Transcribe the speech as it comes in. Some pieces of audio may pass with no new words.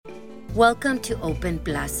Welcome to Open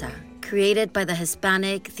Plaza, created by the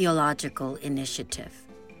Hispanic Theological Initiative.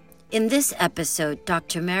 In this episode,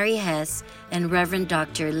 Dr. Mary Hess and Reverend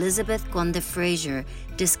Dr. Elizabeth Conde Frazier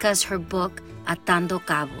discuss her book, Atando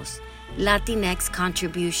Cabos, Latinx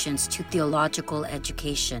Contributions to Theological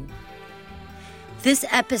Education. This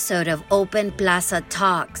episode of Open Plaza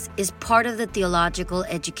Talks is part of the Theological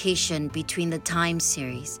Education Between the Times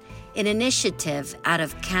series, an initiative out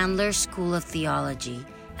of Candler School of Theology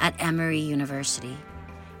at Emory University.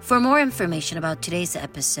 For more information about today's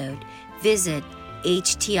episode, visit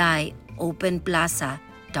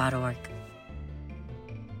htiopenplaza.org.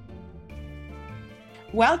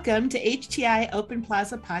 Welcome to HTI Open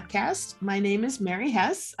Plaza Podcast. My name is Mary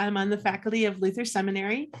Hess. I'm on the faculty of Luther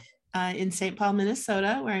Seminary in St. Paul,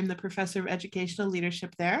 Minnesota, where I'm the professor of educational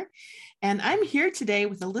leadership there. And I'm here today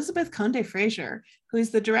with Elizabeth Conde Frazier, who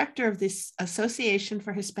is the director of this Association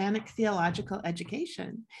for Hispanic Theological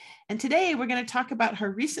Education. And today we're going to talk about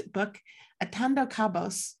her recent book, Atando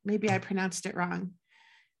Cabos. Maybe I pronounced it wrong.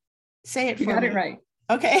 Say it for me. You got it right.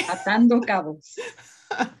 Okay. Atando Cabos.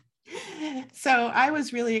 So I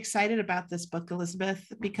was really excited about this book,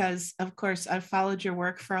 Elizabeth, because of course I've followed your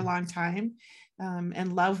work for a long time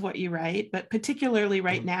and love what you write, but particularly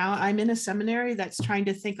right now, I'm in a seminary that's trying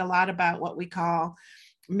to think a lot about what we call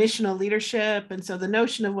missional leadership. And so the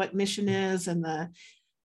notion of what mission is and the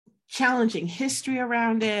challenging history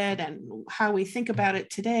around it and how we think about it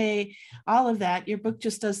today, all of that, your book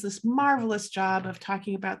just does this marvelous job of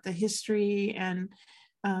talking about the history and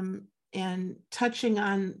touching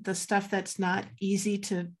on the stuff that's not easy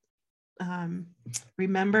to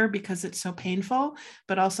remember because it's so painful,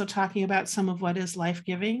 but also talking about some of what is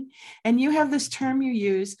life-giving. And you have this term you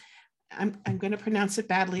use, I'm going to pronounce it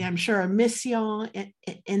badly, I'm sure, mission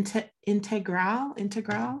integral.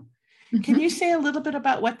 Mm-hmm. Can you say a little bit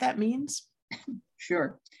about what that means?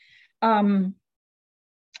 Sure.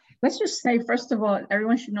 Let's just say, first of all,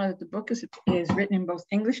 everyone should know that the book is written in both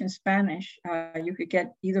English and Spanish. You could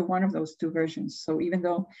get either one of those two versions. So even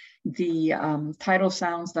though the title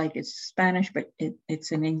sounds like it's Spanish, but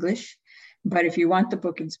it's in English. But if you want the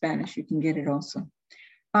book in Spanish, you can get it also.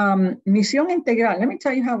 Misión Integral, let me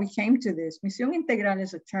tell you how we came to this. Misión Integral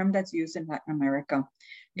is a term that's used in Latin America.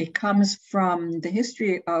 It comes from the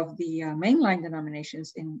history of the mainline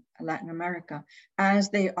denominations in Latin America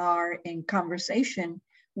as they are in conversation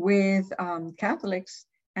with Catholics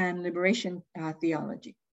and liberation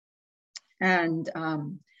theology. And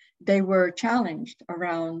they were challenged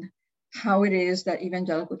around how it is that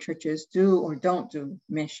evangelical churches do or don't do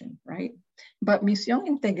mission, right? But Misión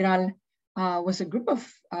Integral was a group of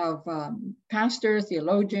pastors,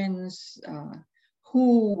 theologians,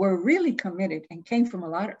 who were really committed and came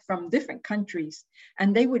from different countries,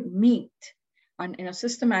 and they would meet in a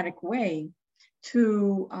systematic way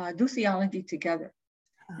to do theology together.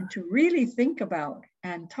 And to really think about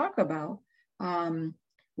and talk about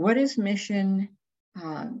what is mission,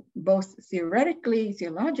 both theoretically,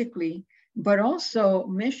 theologically, but also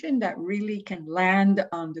mission that really can land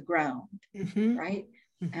on the ground, right?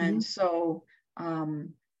 Mm-hmm. And so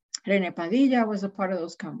René Padilla was a part of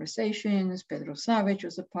those conversations. Pedro Savage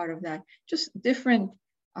was a part of that. Just different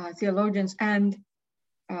theologians. And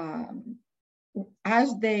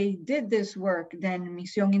as they did this work, then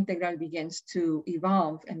Misión Integral begins to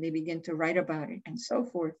evolve and they begin to write about it and so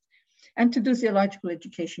forth, and to do theological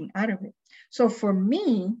education out of it. So for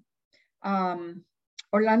me,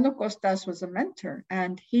 Orlando Costas was a mentor,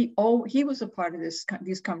 and he was a part of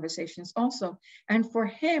these conversations also. And for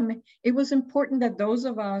him, it was important that those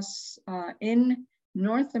of us in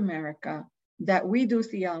North America, that we do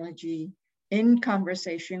theology in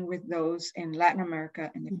conversation with those in Latin America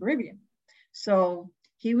and the Caribbean. So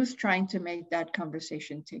he was trying to make that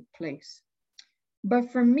conversation take place.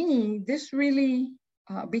 But for me, this really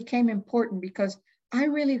became important because I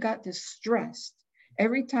really got distressed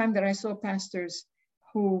every time that I saw pastors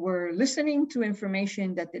who were listening to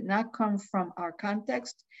information that did not come from our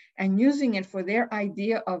context and using it for their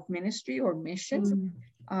idea of ministry or mission,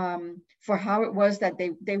 for how it was that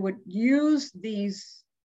they would use these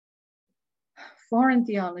foreign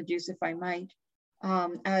theologies, if I might,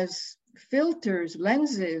 as filters,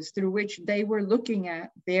 lenses through which they were looking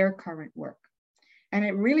at their current work. And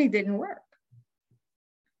it really didn't work.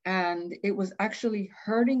 And it was actually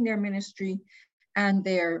hurting their ministry and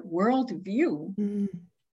their worldview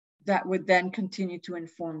that would then continue to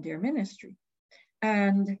inform their ministry.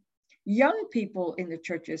 And young people in the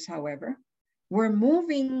churches, however, were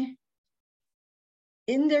moving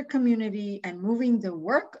in their community and moving the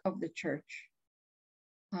work of the church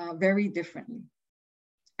very differently.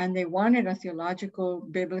 And they wanted a theological,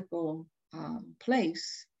 biblical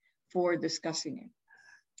place for discussing it.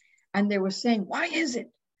 And they were saying, why is it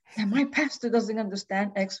that my pastor doesn't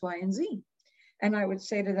understand X, Y, and Z? And I would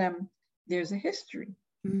say to them, there's a history.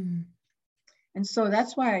 Mm. And so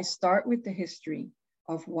that's why I start with the history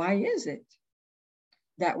of why is it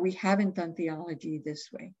that we haven't done theology this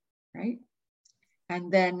way, right?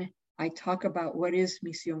 And then I talk about what is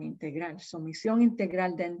Misión Integral. So Misión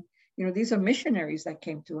Integral then, these are missionaries that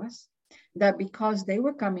came to us, that because they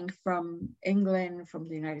were coming from England, from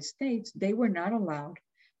the United States, they were not allowed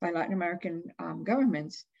by Latin American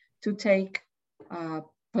governments to take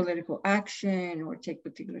political action or take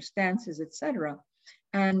particular stances, etc.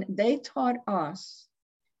 And they taught us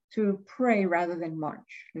to pray rather than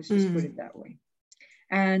march. Let's just put it that way.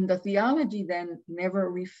 And the theology then never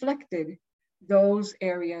reflected those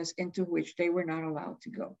areas into which they were not allowed to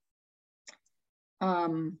go.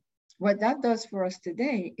 What that does for us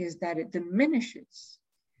today is that it diminishes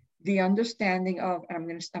the understanding of, I'm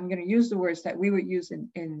going to use the words that we would use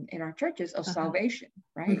in our churches, of salvation,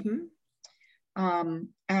 right?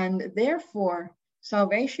 And therefore,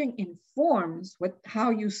 salvation informs how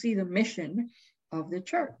you see the mission of the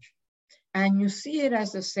church. And you see it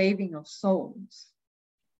as the saving of souls.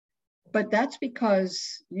 But that's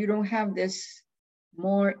because you don't have this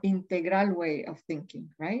more integral way of thinking,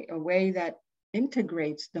 right? A way that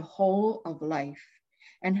integrates the whole of life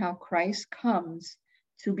and how Christ comes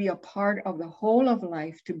to be a part of the whole of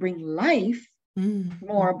life, to bring life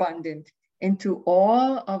more abundant into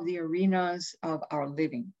all of the arenas of our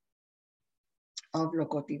living, of lo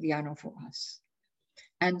cotidiano for us.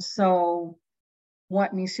 And so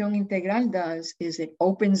what Misión Integral does is it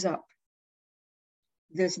opens up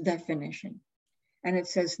this definition. And it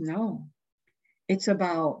says, no, it's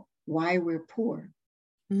about why we're poor.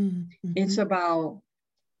 It's about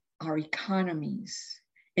our economies.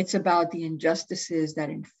 It's about the injustices that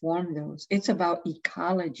inform those. It's about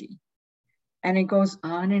ecology. And it goes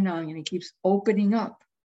on, and it keeps opening up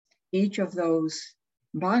each of those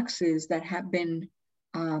boxes that have been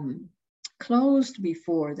closed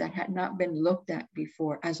before, that had not been looked at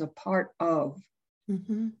before as a part of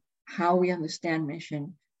how we understand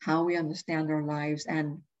mission, how we understand our lives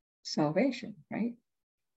and salvation, right?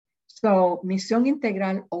 So Misión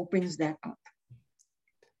Integral opens that up.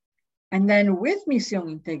 And then with Misión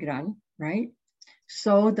Integral, right,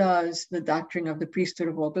 so does the Doctrine of the Priesthood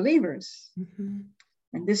of All Believers.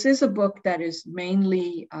 And this is a book that is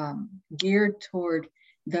mainly geared toward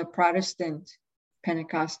the Protestant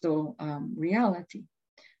Pentecostal reality.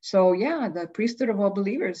 So yeah, the Priesthood of All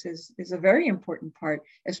Believers is a very important part,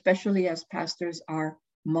 especially as pastors are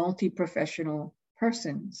multi-professional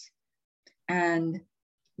persons. And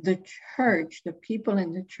the church, the people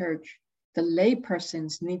in the church, the lay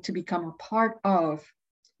persons need to become a part of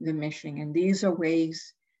the mission. And these are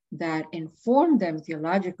ways that inform them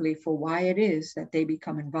theologically for why it is that they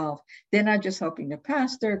become involved. They're not just helping the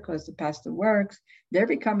pastor because the pastor works. They're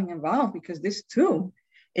becoming involved because this too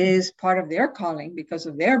is part of their calling, because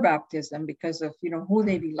of their baptism, because of who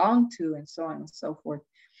they belong to, and so on and so forth.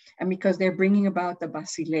 And because they're bringing about the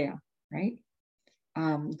Basileia, right?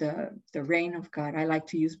 The reign of God. I like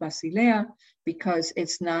to use Basileia because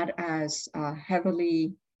it's not as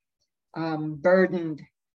heavily burdened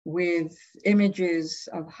with images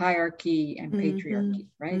of hierarchy and patriarchy,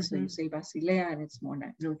 right? So you say Basileia and it's more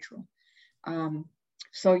neutral.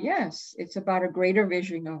 So yes, it's about a greater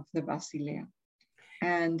vision of the Basileia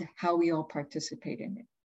and how we all participate in it.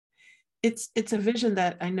 It's a vision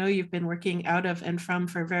that I know you've been working out of and from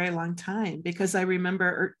for a very long time, because I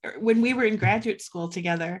remember when we were in graduate school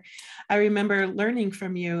together, I remember learning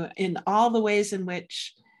from you in all the ways in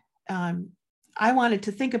which I wanted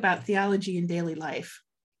to think about theology in daily life.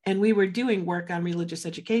 And we were doing work on religious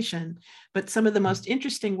education, but some of the most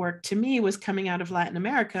interesting work to me was coming out of Latin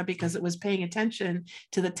America, because it was paying attention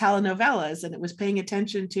to the telenovelas, and it was paying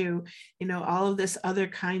attention to, all of this other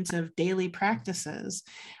kinds of daily practices,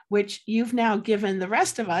 which you've now given the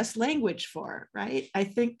rest of us language for, right? I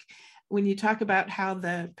think when you talk about how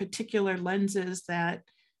the particular lenses that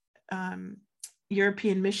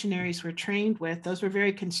European missionaries were trained with, those were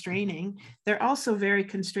very constraining. They're also very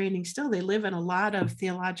constraining still. They live in a lot of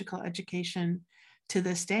theological education to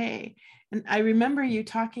this day. And I remember you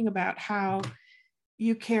talking about how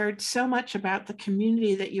you cared so much about the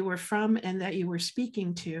community that you were from and that you were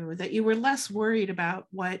speaking to, that you were less worried about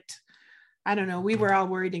what, I don't know, we were all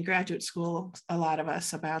worried in graduate school, a lot of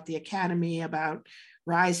us, about the academy, about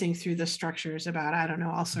rising through the structures, about, I don't know,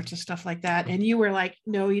 all sorts of stuff like that. And you were like,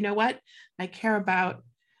 no, you know what? I care about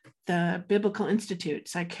the biblical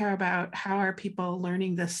institutes. I care about how are people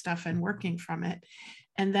learning this stuff and working from it.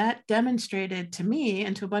 And that demonstrated to me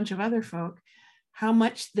and to a bunch of other folk how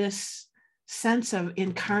much this sense of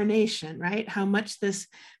incarnation, right? How much this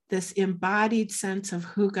embodied sense of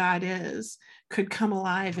who God is could come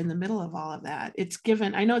alive in the middle of all of that.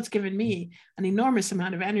 I know it's given me an enormous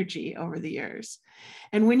amount of energy over the years.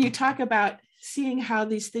 And when you talk about seeing how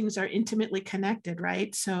these things are intimately connected,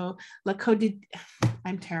 right? So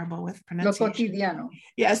I'm terrible with pronunciation. Lo cotidiano.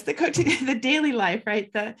 Yes, the daily life,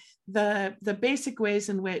 right? The basic ways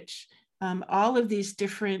in which all of these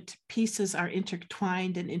different pieces are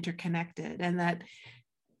intertwined and interconnected, and that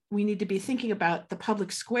we need to be thinking about the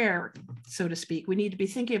public square, so to speak. We need to be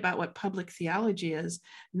thinking about what public theology is,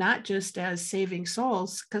 not just as saving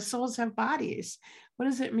souls, because souls have bodies. What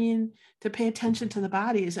does it mean to pay attention to the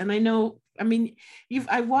bodies? And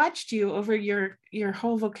I watched you over your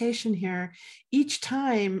whole vocation here. Each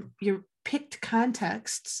time you picked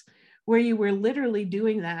contexts where you were literally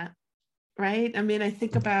doing that, right? I mean, I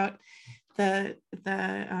think about the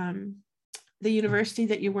university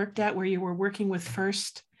that you worked at, where you were working with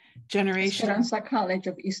first generation. Esperanza College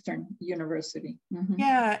of Eastern University. Mm-hmm.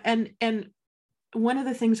 Yeah, and one of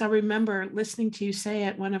the things I remember listening to you say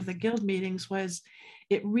at one of the guild meetings was,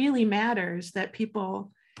 it really matters that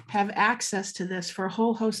people have access to this for a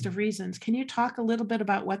whole host of reasons. Can you talk a little bit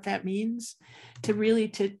about what that means, to really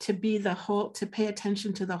to be the whole, to pay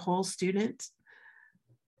attention to the whole student?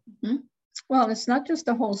 Mm-hmm. Well, it's not just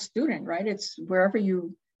the whole student, right? It's wherever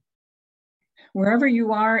you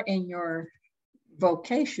are in your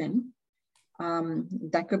vocation.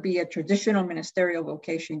 That could be a traditional ministerial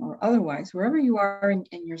vocation or otherwise, wherever you are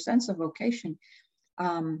in your sense of vocation,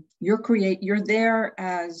 you're there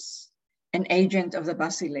as an agent of the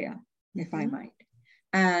Basilea, if I might.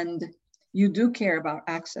 And you do care about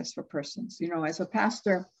access for persons. You know, as a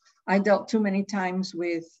pastor, I dealt too many times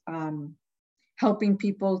with helping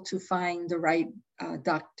people to find the right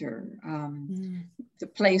doctor, the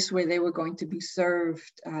place where they were going to be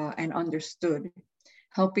served and understood,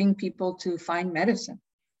 helping people to find medicine,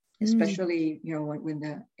 especially, you know, when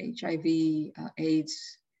the HIV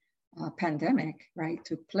AIDS pandemic, right,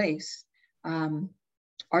 took place.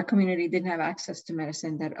 Our community didn't have access to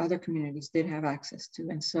medicine that other communities did have access to.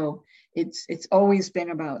 And so it's always been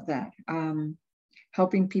about that,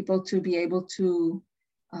 helping people to be able to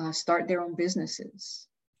start their own businesses,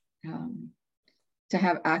 to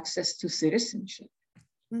have access to citizenship,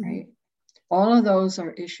 right? All of those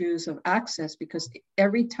are issues of access, because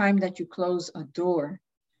every time that you close a door,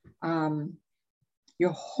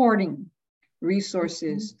 you're hoarding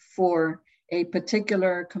resources for a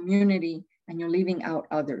particular community, and you're leaving out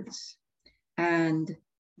others. And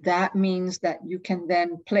that means that you can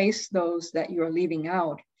then place those that you're leaving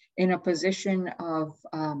out in a position of,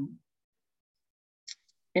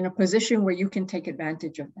 where you can take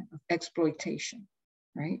advantage of them, of exploitation,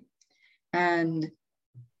 right? And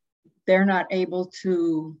they're not able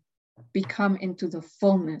to become into the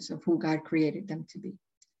fullness of who God created them to be,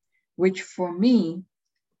 which for me,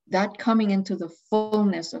 that coming into the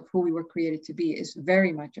fullness of who we were created to be is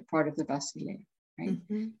very much a part of the Basilea, right?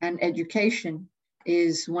 And education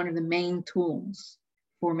is one of the main tools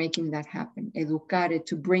for making that happen. Educare,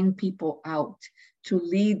 to bring people out, to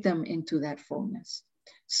lead them into that fullness.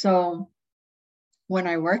 So when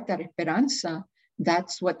I worked at Esperanza,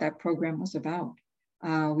 that's what that program was about.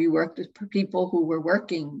 We worked with people who were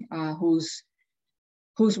working, whose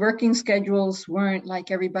working schedules weren't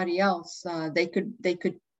like everybody else. They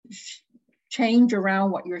could change around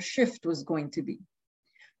what your shift was going to be.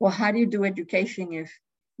 Well, how do you do education if,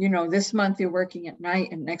 you know, this month you're working at night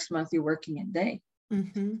and next month you're working at day?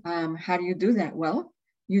 How do you do that? Well,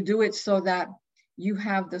 you do it so that you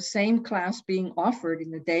have the same class being offered in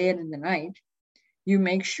the day and in the night. You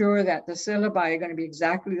make sure that the syllabi are going to be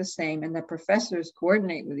exactly the same, and that professors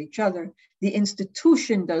coordinate with each other. The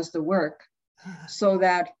institution does the work so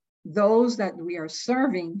that those that we are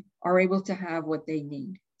serving are able to have what they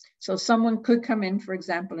need. So someone could come in, for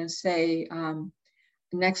example, and say,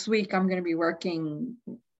 next week I'm going to be working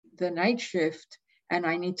the night shift and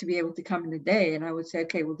I need to be able to come in the day. And I would say,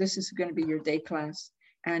 okay, well, this is going to be your day class.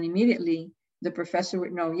 And immediately the professor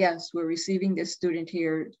would know, yes, we're receiving this student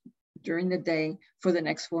here during the day for the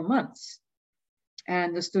next 4 months.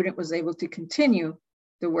 And the student was able to continue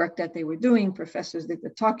the work that they were doing. Professors did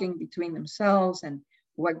the talking between themselves and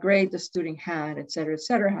what grade the student had, et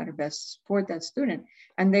cetera, how to best support that student.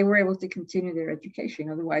 And they were able to continue their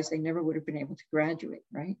education. Otherwise, they never would have been able to graduate,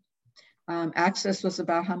 right? Access was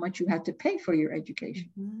about how much you had to pay for your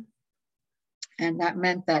education. And that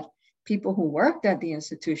meant that people who worked at the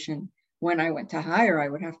institution, when I went to hire, I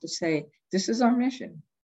would have to say, this is our mission.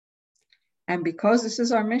 And because this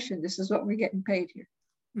is our mission, this is what we're getting paid here.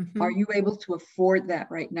 Are you able to afford that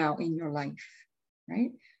right now in your life?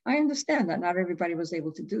 right? I understand that not everybody was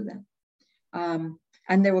able to do that.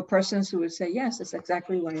 And there were persons who would say, yes, that's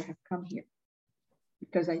exactly why I have come here,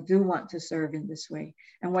 because I do want to serve in this way.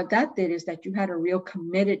 And what that did is that you had a real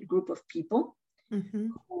committed group of people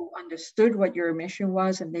who understood what your mission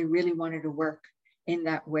was, and they really wanted to work in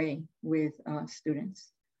that way with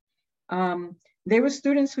students. There were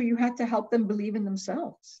students who you had to help them believe in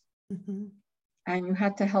themselves. And you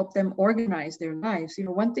had to help them organize their lives. You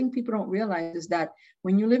know, one thing people don't realize is that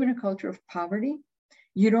when you live in a culture of poverty,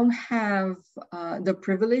 you don't have the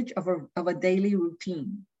privilege of a daily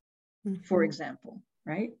routine, for example,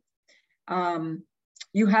 right?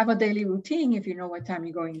 You have a daily routine if you know what time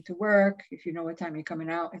you're going to work, if you know what time you're coming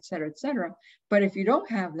out, et cetera, et cetera. But if you don't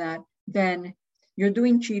have that, then you're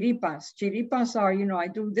doing chiripas. Chiripas are, you know, I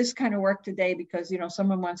do this kind of work today because, you know,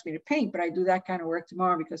 someone wants me to paint, but I do that kind of work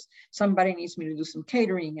tomorrow because somebody needs me to do some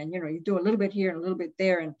catering. And, you know, you do a little bit here and a little bit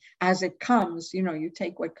there. And as it comes, you know, you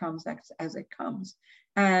take what comes as it comes.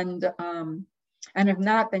 And if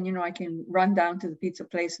not, then, you know, I can run down to the pizza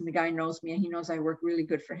place and the guy knows me and he knows I work really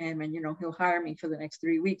good for him. And, you know, he'll hire me for the next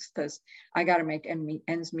 3 weeks because I got to make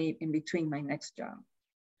ends meet in between my next job.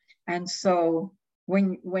 And so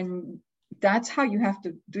when that's how you have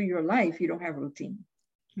to do your life, you don't have routine,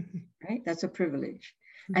 right? That's a privilege.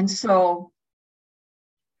 And so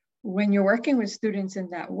when you're working with students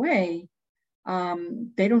in that way,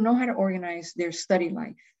 they don't know how to organize their study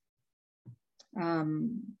life.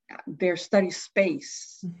 Their study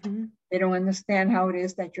space. They don't understand how it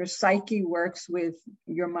is that your psyche works with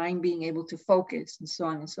your mind being able to focus and so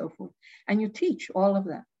on and so forth. And you teach all of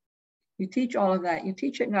that. You teach all of that. You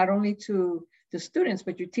teach it not only to the students,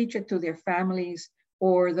 but you teach it to their families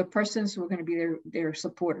or the persons who are going to be their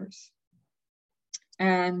supporters.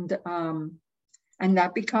 And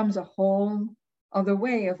that becomes a whole other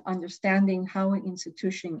way of understanding how an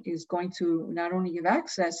institution is going to not only give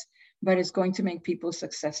access, but it's going to make people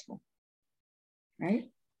successful, right?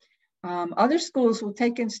 Other schools will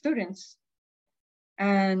take in students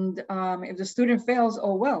and if the student fails,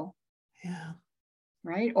 oh, well, yeah,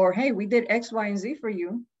 right? Or, hey, we did X, Y, and Z for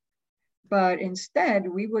you. But instead,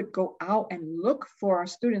 we would go out and look for our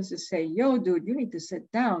students to say, yo, dude, you need to sit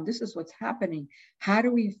down. This is what's happening. How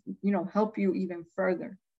do we, you know, help you even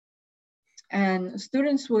further? And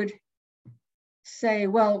students would say,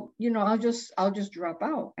 well, you know, I'll just drop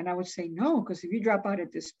out. And I would say, no, because if you drop out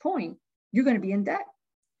at this point, you're going to be in debt,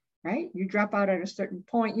 right? You drop out at a certain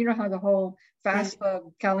point. You know how the whole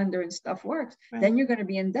FAFSA calendar and stuff works. Right. Then you're going to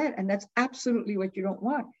be in debt. And that's absolutely what you don't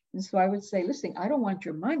want. And so I would say, listen, I don't want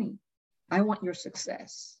your money. I want your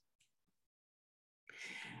success.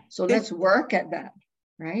 So let's work at that,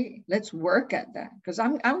 right? Let's work at that because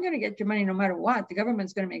I'm going to get your money no matter what. The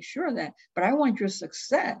government's going to make sure of that, but I want your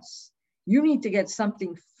success. You need to get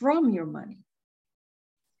something from your money.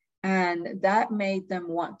 And that made them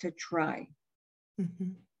want to try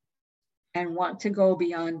and want to go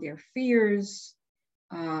beyond their fears,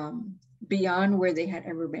 beyond where they had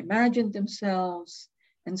ever imagined themselves,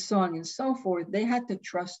 and so on and so forth. They had to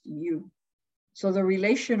trust you. So the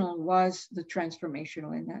relational was the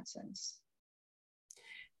transformational in that sense.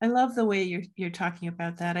 I love the way you're talking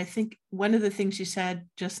about that. I think one of the things you said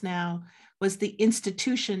just now was the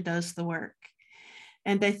institution does the work.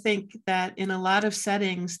 And I think that in a lot of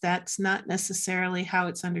settings, that's not necessarily how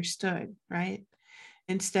it's understood, right?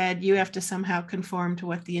 Instead, you have to somehow conform to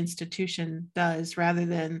what the institution does rather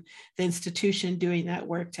than the institution doing that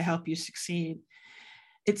work to help you succeed.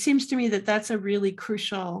 It seems to me that that's a really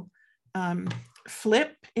crucial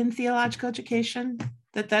flip in theological education,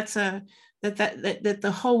 that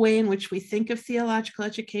the whole way in which we think of theological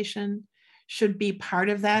education should be part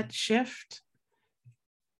of that shift.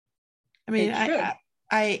 I mean,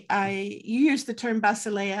 you use the term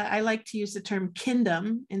basileia. I like to use the term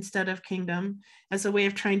kingdom instead of kingdom as a way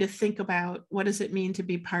of trying to think about what does it mean to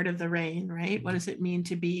be part of the reign, right? What does it mean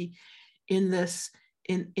to be in this,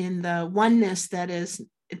 in the oneness that is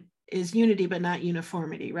unity but not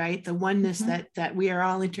uniformity, right? The oneness that we are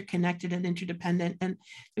all interconnected and interdependent. And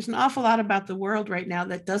there's an awful lot about the world right now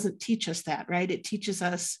that doesn't teach us that, right? It teaches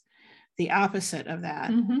us the opposite of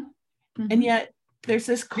that. And yet there's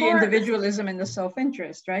this core, the individualism and the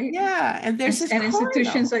self-interest, right? Yeah, and there's this and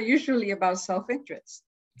institutions are usually about self-interest.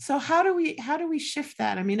 So how do we shift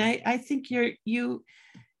that? I mean, I think you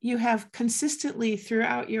have consistently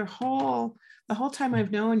throughout the whole time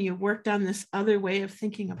I've known you worked on this other way of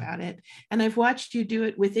thinking about it, and I've watched you do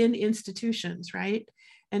it within institutions, right?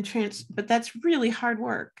 But that's really hard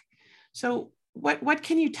work. So what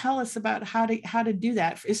can you tell us about how to do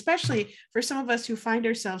that, especially for some of us who find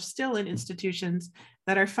ourselves still in institutions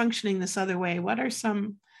that are functioning this other way? What are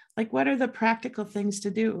some Like, what are the practical things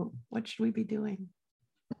to do? What should we be doing?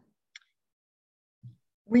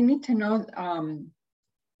 We need to know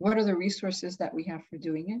what are the resources that we have for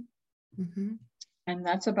doing it. Mm-hmm. And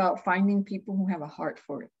that's about finding people who have a heart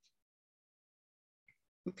for it.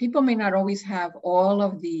 People may not always have all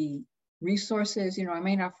of the resources. I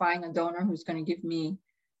may not find a donor who's going to give me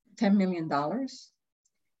 $10 million,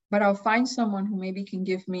 but I'll find someone who maybe can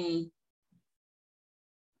give me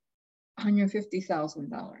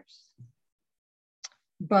 $150,000.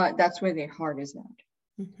 But that's where their heart is at.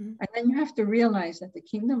 Mm-hmm. And then you have to realize that the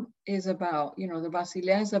kingdom is about, the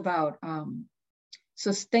Basilea is about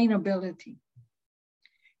sustainability.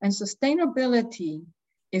 And sustainability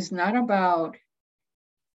is not about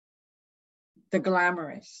the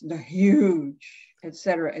glamorous, the huge, et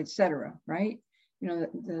cetera, right?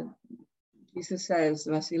 Jesus says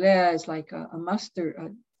Basilea is like a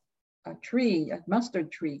mustard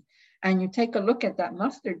tree. And you take a look at that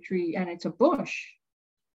mustard tree and it's a bush.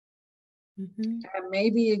 Mm-hmm. And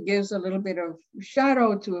maybe it gives a little bit of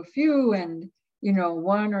shadow to a few, and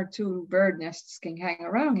one or two bird nests can hang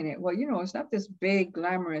around in it. Well, it's not this big,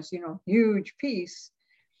 glamorous, huge piece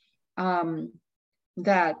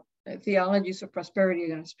that theologies of prosperity are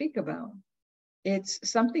going to speak about. It's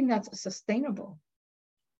something that's sustainable.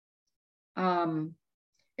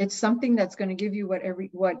 It's something that's going to give you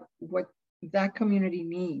what that community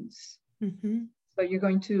needs. Mm-hmm. So you're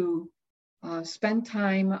going to spend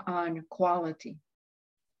time on quality.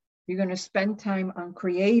 You're going to spend time on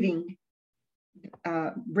creating,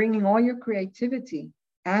 bringing all your creativity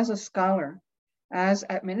as a scholar, as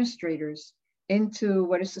administrators, into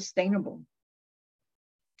what is sustainable,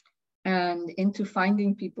 and into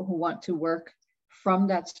finding people who want to work from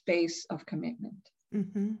that space of commitment.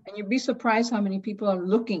 Mm-hmm. And you'd be surprised how many people are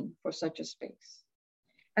looking for such a space.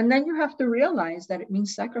 And then you have to realize that it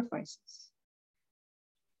means sacrifices,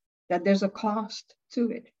 that there's a cost to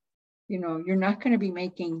it. You're not going to be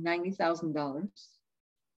making $90,000.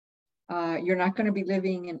 You're not going to be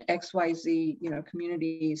living in XYZ,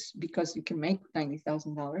 communities because you can make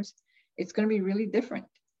 $90,000. It's going to be really different.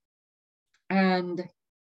 And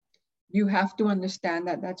you have to understand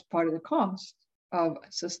that that's part of the cost of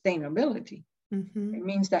sustainability. Mm-hmm. It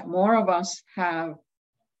means that more of us have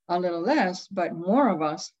a little less, but more of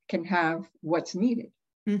us can have what's needed.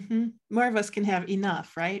 Mm-hmm. More of us can have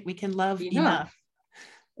enough, right? We can love enough.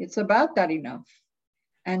 It's about that enough.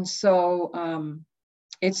 And so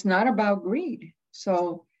it's not about greed.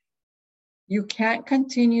 So you can't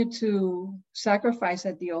continue to sacrifice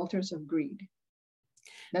at the altars of greed.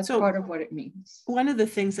 That's part of what it means. One of the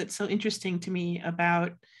things that's so interesting to me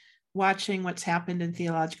about watching what's happened in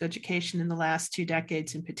theological education in the last 2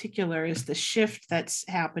 decades in particular is the shift that's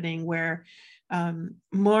happening where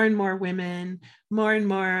more and more women, more and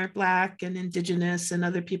more Black and Indigenous and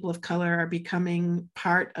other people of color are becoming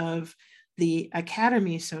part of the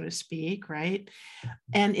academy, so to speak, right?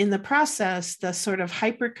 And in the process, the sort of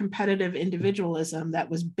hyper-competitive individualism that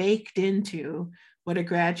was baked into what a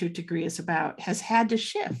graduate degree is about has had to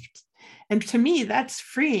shift. And to me, that's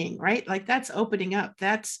freeing, right? Like that's opening up.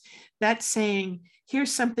 That's saying,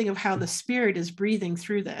 here's something of how the Spirit is breathing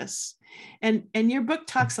through this. And your book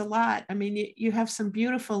talks a lot. I mean, you have some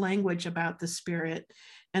beautiful language about the Spirit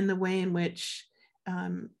and the way in which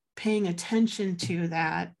paying attention to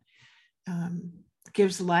that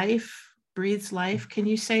gives life, breathes life. Can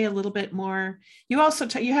you say a little bit more? You also,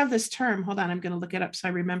 you have this term, hold on, I'm going to look it up so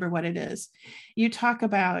I remember what it is. You talk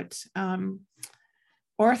about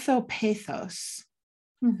orthopathos,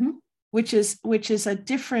 mm-hmm. which is a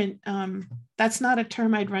different, that's not a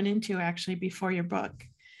term I'd run into actually before your book.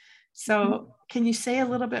 So can you say a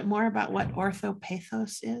little bit more about what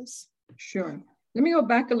orthopathos is? Sure. Let me go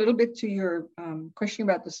back a little bit to your question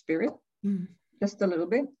about the Spirit, just a little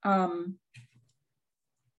bit.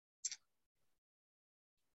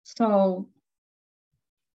 So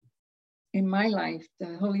in my life,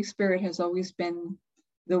 the Holy Spirit has always been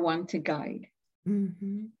the one to guide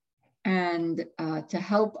and to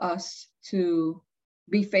help us to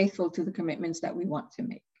be faithful to the commitments that we want to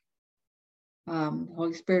make. The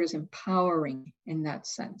Holy Spirit is empowering in that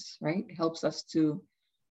sense, right? It helps us to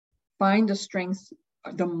find the strength,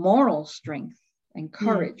 the moral strength and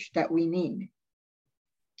courage that we need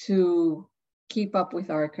to keep up with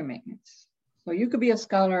our commitments. So you could be a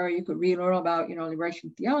scholar, you could read all about,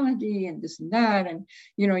 liberation theology and this and that. And,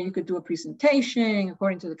 you could do a presentation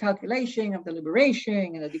according to the calculation of the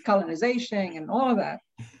liberation and the decolonization and all of that.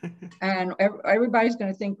 And everybody's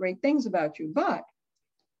going to think great things about you. But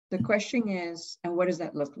the question is, and what does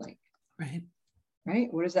that look like? Right.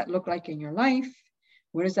 Right? What does that look like in your life?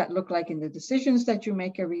 What does that look like in the decisions that you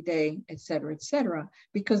make every day, et cetera, et cetera?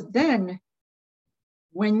 Because then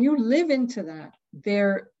when you live into that,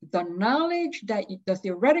 the knowledge the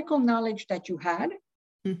theoretical knowledge that you had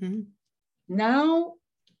now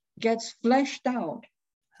gets fleshed out.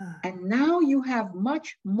 And now you have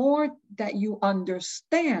much more that you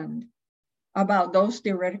understand about those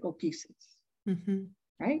theoretical pieces,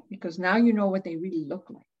 right? Because now you know what they really look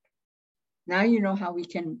like. Now you know how we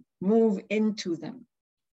can move into them.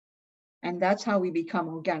 And that's how we become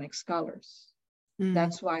organic scholars.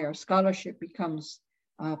 That's why our scholarship becomes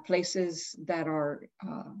places that are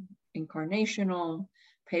incarnational,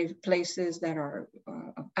 places that are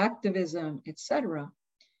of activism, etc.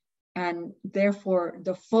 And therefore,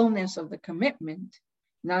 the fullness of the commitment,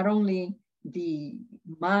 not only the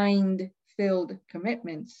mind-filled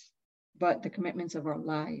commitments, but the commitments of our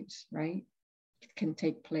lives, right? It can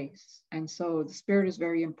take place. And so the Spirit is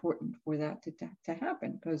very important for that to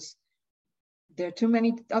happen, because there are too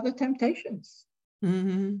many other temptations,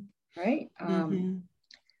 right?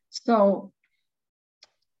 So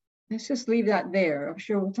let's just leave that there. I'm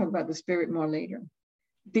sure we'll talk about the Spirit more later.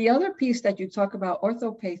 The other piece that you talk about,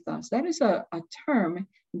 orthopathos, that is a term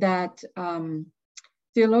that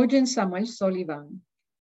theologian Samuel Sullivan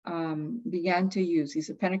began to use.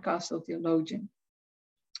 He's a Pentecostal theologian.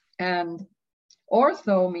 And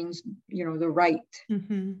ortho means, the right,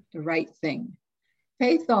 the right thing.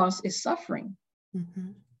 Pathos is suffering.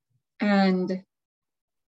 And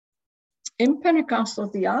in Pentecostal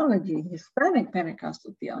theology, Hispanic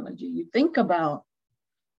Pentecostal theology, you think about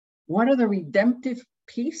what are the redemptive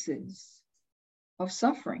pieces of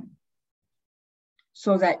suffering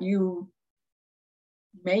so that you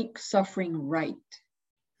make suffering right.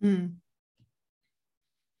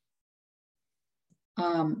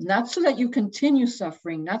 Not so that you continue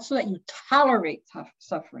suffering, not so that you tolerate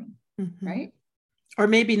suffering, right? Or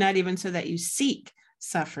maybe not even so that you seek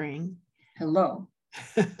suffering. Hello.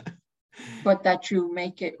 But that you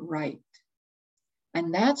make it right.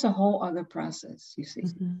 And that's a whole other process, you see.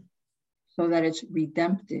 So that it's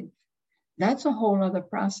redemptive. That's a whole other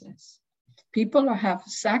process. People have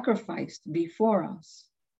sacrificed before us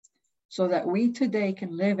so that we today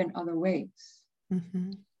can live in other ways.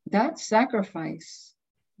 That sacrifice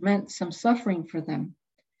meant some suffering for them.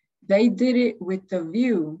 They did it with the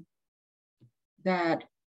view that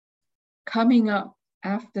coming up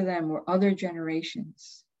after them were other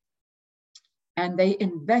generations. And they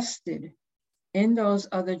invested in those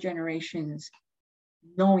other generations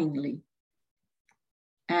knowingly.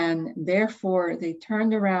 And therefore, they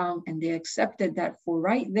turned around and they accepted that for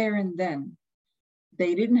right there and then,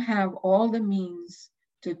 they didn't have all the means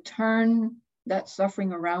to turn that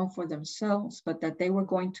suffering around for themselves, but that they were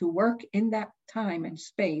going to work in that time and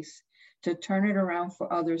space to turn it around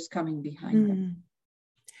for others coming behind them.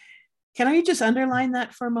 Can I just underline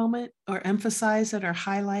that for a moment, or emphasize it or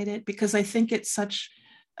highlight it? Because I think it's such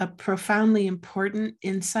a profoundly important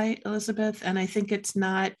insight, Elizabeth. And I think it's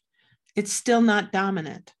still not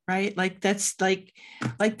dominant, right? Like that's like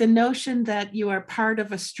the notion that you are part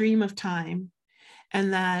of a stream of time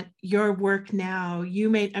and that your work now,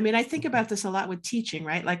 I think about this a lot with teaching,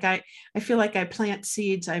 right? Like I feel like I plant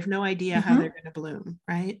seeds. I have no idea how they're going to bloom,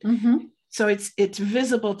 right? So it's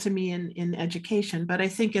visible to me in education, but I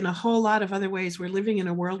think in a whole lot of other ways, we're living in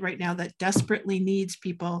a world right now that desperately needs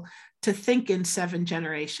people to think in 7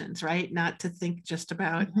 generations, right? Not to think just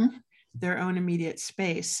about their own immediate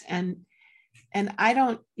space. And I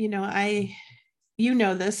don't,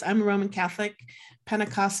 this, I'm a Roman Catholic,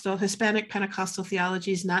 Hispanic Pentecostal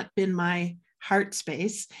theology has not been my heart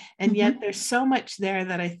space. And yet there's so much there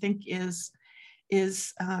that I think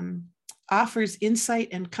offers insight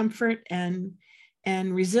and comfort and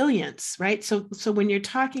resilience, right? So when you're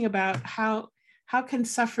talking about how can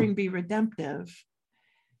suffering be redemptive,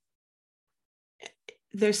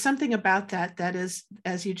 there's something about that is,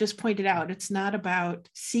 as you just pointed out, it's not about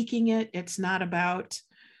seeking it. It's not about.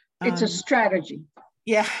 It's a strategy.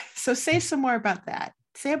 Yeah. So say some more about that.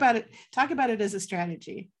 Say about it. Talk about it as a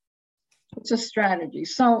strategy. It's a strategy.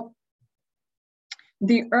 So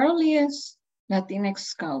the earliest Latinx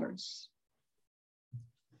scholars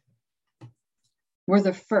were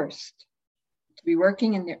the first to be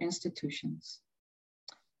working in their institutions.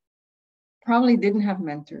 Probably didn't have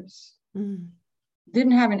mentors.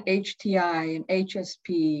 Didn't have an HTI, an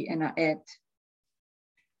HSP, and an ET.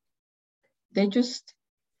 They just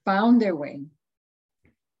found their way,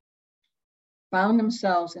 found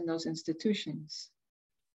themselves in those institutions.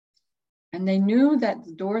 And they knew that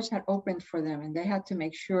the doors had opened for them, and they had to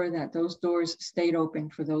make sure that those doors stayed open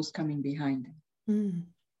for those coming behind them.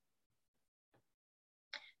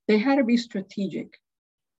 They had to be strategic.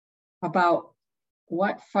 about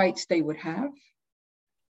what fights they would have,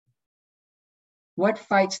 what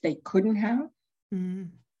fights they couldn't have. Mm-hmm.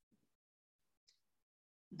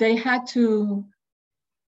 They had to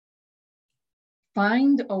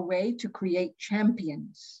find a way to create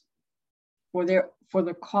champions for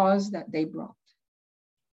the cause that they brought,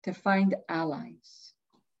 to find allies.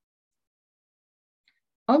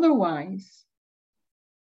 Otherwise,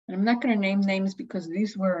 and I'm not going to name names because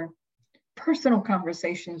these were personal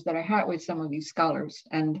conversations that I had with some of these scholars,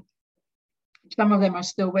 and some of them are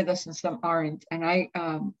still with us and some aren't. And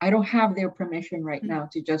I don't have their permission right now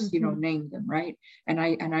to just, name them, right? And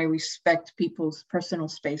I respect people's personal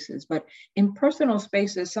spaces. But in personal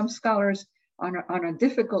spaces, some scholars on a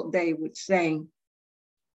difficult day would say,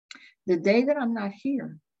 the day that I'm not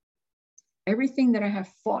here, everything that I have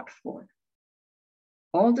fought for,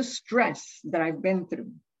 all the stress that I've been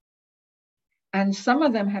through, and some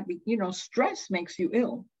of them have, stress makes you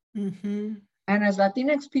ill. Mm-hmm. And as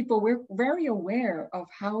Latinx people, we're very aware of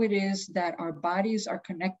how it is that our bodies are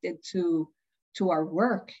connected to our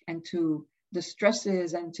work and to the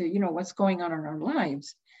stresses and to, what's going on in our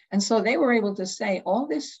lives. And so they were able to say all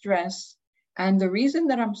this stress and the reason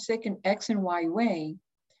that I'm sick in X and Y way,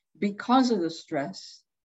 because of the stress,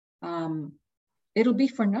 it'll be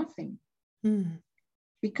for nothing. Mm.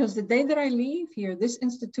 Because the day that I leave here, this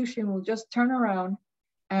institution will just turn around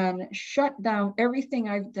and shut down everything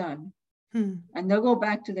I've done. And they'll go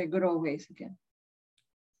back to their good old ways again,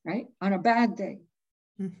 right? On a bad day.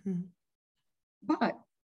 Mm-hmm. But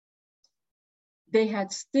they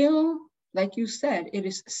had still, like you said, it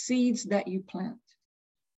is seeds that you plant.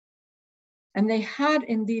 And they had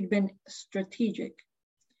indeed been strategic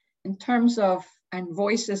in terms of, and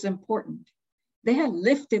voice is important. They had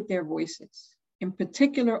lifted their voices in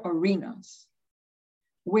particular arenas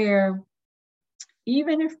where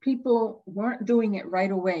even if people weren't doing it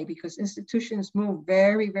right away, because institutions move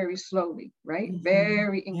very, very slowly, right? Mm-hmm.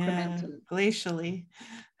 Very incrementally. Yeah, glacially.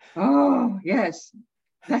 Oh, yes.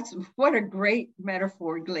 That's what a great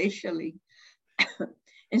metaphor, glacially.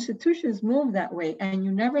 Institutions move that way, and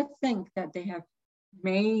you never think that they have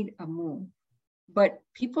made a move, but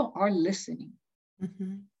people are listening.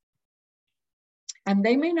 Mm-hmm. And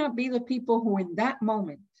they may not be the people who in that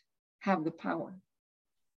moment have the power.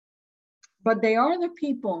 But they are the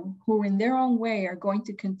people who in their own way are going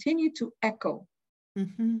to continue to echo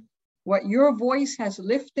mm-hmm. what your voice has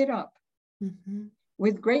lifted up mm-hmm.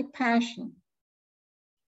 with great passion.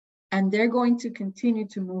 And they're going to continue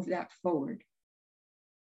to move that forward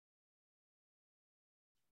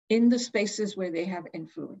in the spaces where they have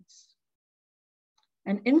influence.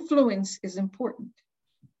 And influence is important.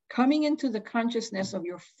 Coming into the consciousness of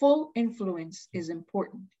your full influence is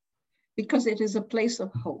important because it is a place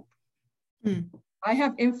of hope. I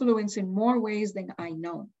have influence in more ways than I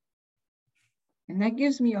know. And that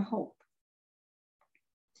gives me a hope.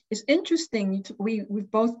 It's interesting, we're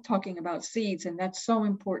both talking about seeds, and that's so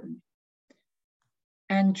important.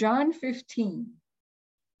 And John 15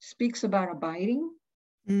 speaks about abiding.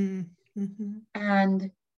 Mm-hmm.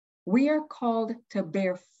 And we are called to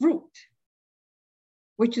bear fruit,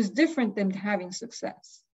 which is different than having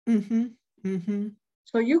success. Mm-hmm. Mm-hmm.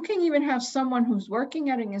 So you can even have someone who's working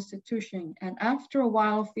at an institution and after a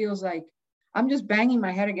while feels like, I'm just banging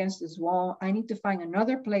my head against this wall. I need to find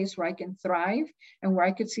another place where I can thrive and where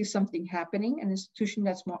I could see something happening, an institution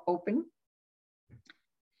that's more open.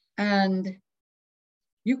 And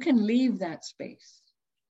you can leave that space,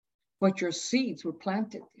 but your seeds were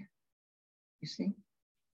planted there, you see?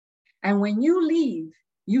 And when you leave,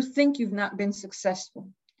 you think you've not been successful.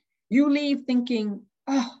 You leave thinking,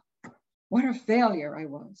 oh, what a failure I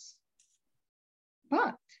was.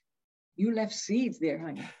 But you left seeds there,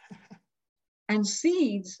 honey. And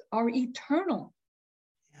seeds are eternal.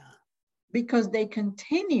 Yeah. Because they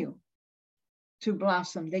continue to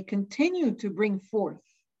blossom. They continue to bring forth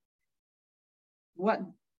what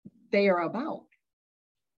they are about.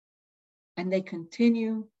 And they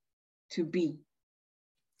continue to be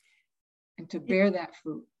and to bear that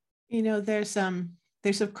fruit.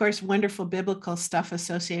 There's of course wonderful biblical stuff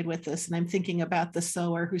associated with this. And I'm thinking about the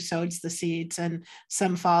sower who sows the seeds, and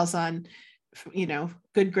some falls on,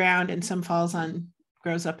 good ground, and some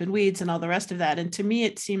grows up in weeds and all the rest of that. And to me,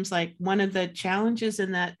 it seems like one of the challenges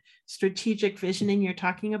in that strategic visioning you're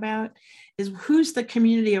talking about is who's the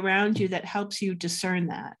community around you that helps you discern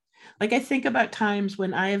that. Like I think about times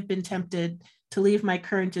when I have been tempted to leave my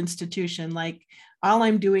current institution, like all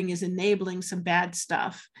I'm doing is enabling some bad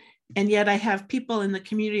stuff. And yet I have people in the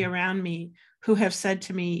community around me who have said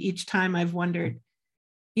to me each time I've wondered,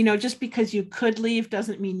 just because you could leave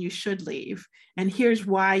doesn't mean you should leave. And here's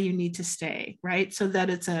why you need to stay, right? So that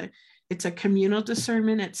it's it's a communal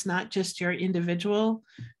discernment. It's not just your individual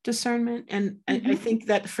discernment. And I think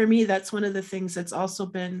that for me, that's one of the things that's also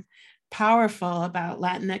been powerful about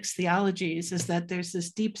Latinx theologies, is that there's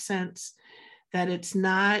this deep sense that it's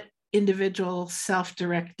not individual,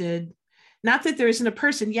 self-directed. Not that there isn't a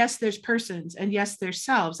person. Yes, there's persons, and yes, there's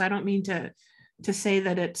selves. I don't mean to say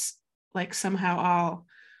that it's like somehow all.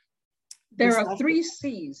 There are 3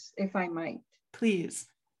 C's, if I might. Please.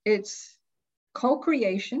 It's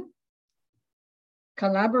co-creation,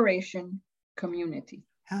 collaboration, community.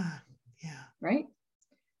 Ah, yeah. Right?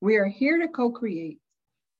 We are here to co-create.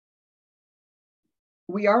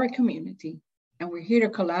 We are a community, and we're here to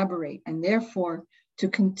collaborate, and therefore to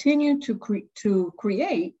continue to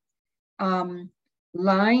create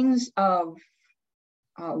lines of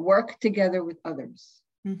work together with others.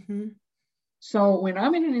 Mm-hmm. So when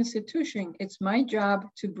I'm in an institution, it's my job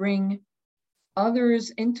to bring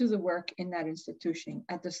others into the work in that institution.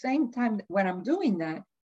 At the same time, when I'm doing that,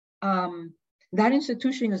 that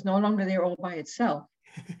institution is no longer there all by itself.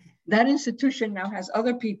 That institution now has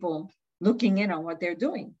other people looking in on what they're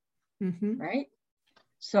doing, right?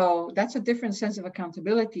 So that's a different sense of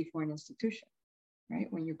accountability for an institution, right?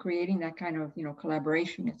 When you're creating that kind of,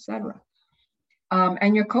 collaboration, et cetera.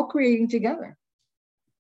 And you're co-creating together.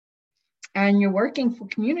 And you're working for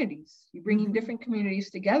communities. You're bringing different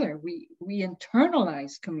communities together. We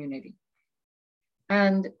internalize community.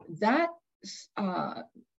 And that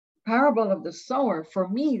parable of the sower, for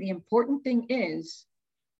me, the important thing is,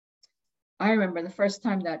 I remember the first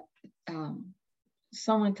time that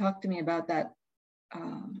someone talked to me about that.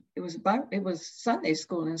 It was Sunday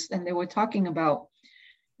school, and they were talking about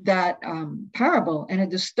that parable, and it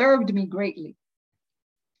disturbed me greatly.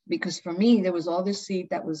 Because for me, there was all this seed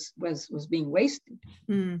that was being wasted.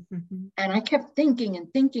 And I kept thinking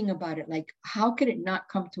and thinking about it, like, how could it not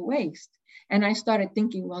come to waste? And I started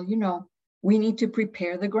thinking, well, we need to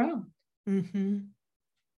prepare the ground.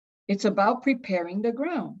 It's about preparing the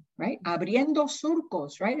ground, right? Abriendo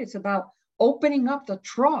surcos, right? It's about opening up the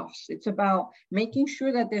troughs. It's about making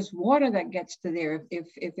sure that there's water that gets to there if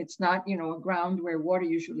it's not, a ground where water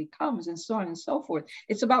usually comes, and so on and so forth.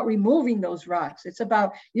 It's about removing those rocks. It's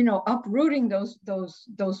about, uprooting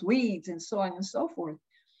those weeds, and so on and so forth.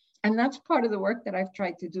 And that's part of the work that I've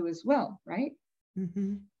tried to do as well, right?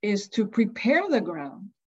 Is to prepare the ground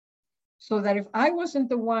so that if I wasn't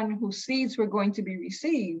the one whose seeds were going to be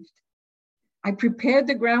received, I prepared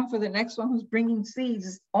the ground for the next one who's bringing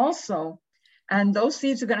seeds also. And those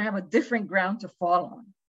seeds are going to have a different ground to fall on,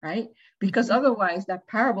 right? Because otherwise that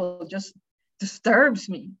parable just disturbs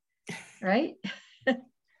me, right?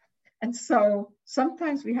 And so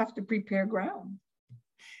sometimes we have to prepare ground.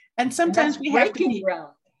 And sometimes we have to be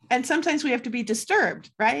ground. And sometimes we have to be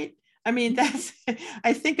disturbed, right? I mean,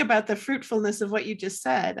 I think about the fruitfulness of what you just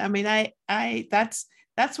said. I mean,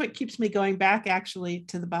 that's what keeps me going back actually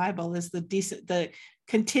to the Bible, is the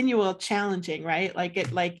continual challenging, right?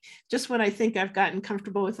 Like just when I think I've gotten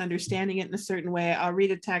comfortable with understanding it in a certain way, I'll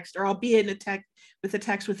read a text, or I'll be in a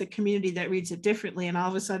text with a community that reads it differently. And all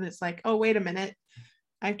of a sudden it's like, oh, wait a minute,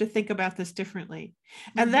 I have to think about this differently.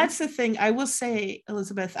 And that's the thing. I will say,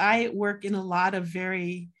 Elizabeth, I work in a lot of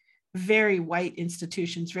very, very white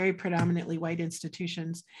institutions, very predominantly white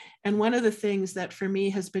institutions. And one of the things that for me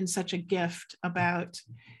has been such a gift about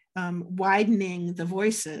widening the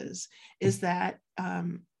voices is that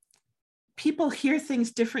people hear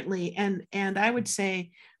things differently, and I would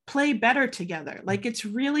say play better together. Like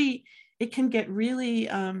it can get really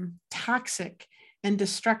toxic and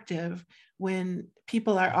destructive when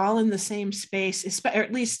people are all in the same space, or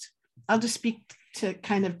at least I'll just speak to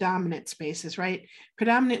kind of dominant spaces, right?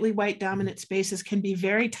 Predominantly white dominant spaces can be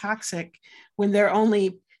very toxic when there are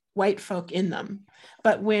only white folk in them.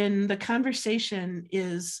 But when the conversation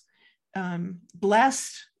is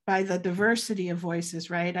blessed by the diversity of voices,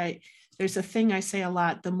 right? There's a thing I say a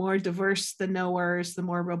lot: the more diverse the knowers, the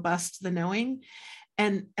more robust the knowing.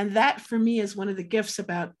 And that for me is one of the gifts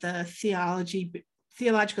about the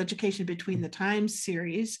Theological Education Between the Times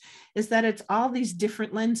series, is that it's all these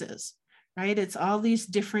different lenses, right? It's all these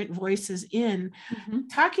different voices in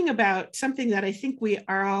talking about something that I think we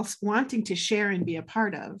are all wanting to share and be a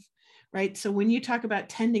part of, right? So when you talk about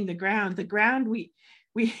tending the ground,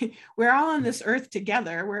 we're all on this earth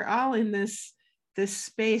together. We're all in this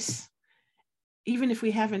space, even if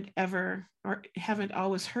we haven't ever or haven't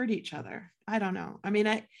always heard each other. I don't know. I mean,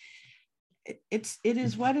 it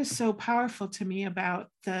is what is so powerful to me about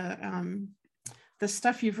the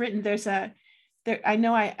stuff you've written. I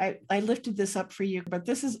know I lifted this up for you, but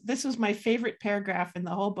this was my favorite paragraph in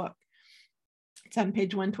the whole book, It's on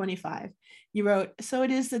page 125. You wrote, so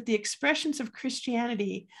it is that the expressions of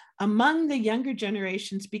Christianity among the younger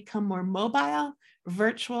generations become more mobile,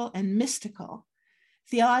 virtual, and mystical.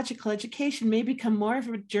 Theological education may become more of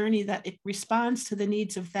a journey that it responds to the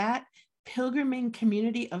needs of that pilgriming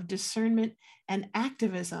community of discernment and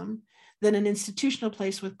activism than an institutional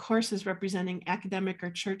place with courses representing academic or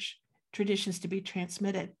church traditions to be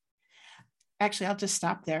transmitted. Actually, I'll just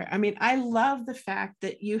stop there. I mean, I love the fact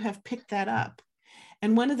that you have picked that up.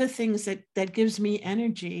 And one of the things that gives me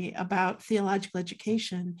energy about theological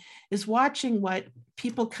education is watching what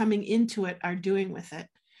people coming into it are doing with it.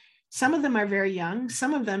 Some of them are very young.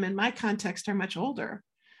 Some of them, in my context, are much older.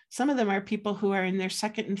 Some of them are people who are in their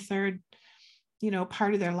second and third,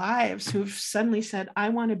 part of their lives, who've suddenly said, I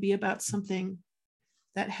want to be about something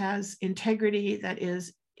that has integrity, that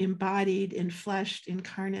is embodied, enfleshed,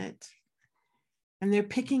 incarnate. And they're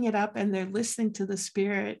picking it up and they're listening to the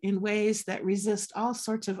Spirit in ways that resist all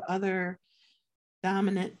sorts of other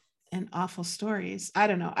dominant and awful stories. I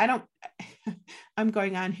don't know. I'm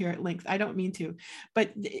going on here at length. I don't mean to,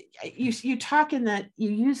 but you talk in that,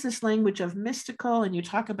 you use this language of mystical and you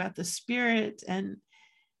talk about the Spirit. And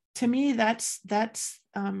to me, that's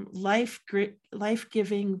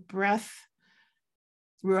life-giving breath,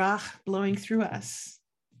 ruach, blowing through us.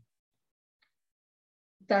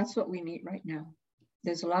 That's what we need right now.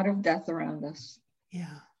 There's a lot of death around us.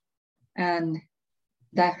 Yeah. And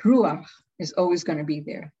that ruach is always going to be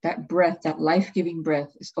there. That breath, that life-giving breath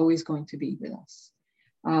is always going to be with us.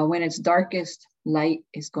 When it's darkest, light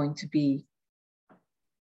is going to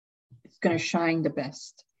shine the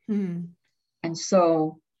best. And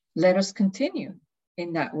so let us continue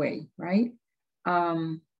in that way, right?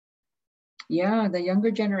 The younger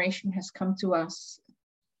generation has come to us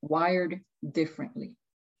wired differently.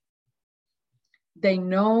 They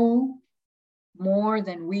know more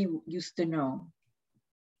than we used to know.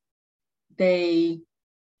 They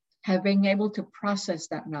have been able to process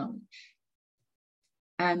that knowledge.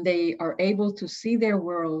 And they are able to see their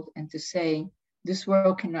world and to say, this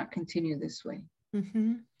world cannot continue this way.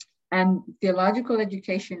 Mm-hmm. And theological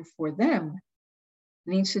education for them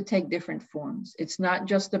needs to take different forms. It's not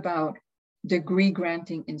just about degree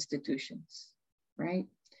granting institutions, right?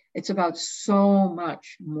 It's about so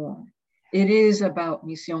much more. It is about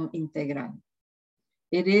misión integral.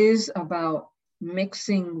 It is about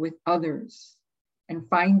mixing with others and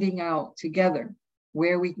finding out together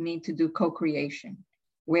where we need to do co-creation,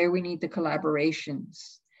 where we need the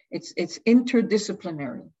collaborations. It's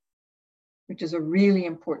interdisciplinary, which is a really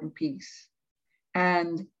important piece.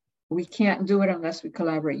 And we can't do it unless we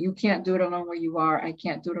collaborate. You can't do it alone where you are. I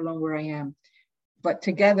can't do it alone where I am. But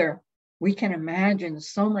together, we can imagine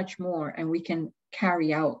so much more and we can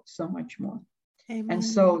carry out so much more. Amen. And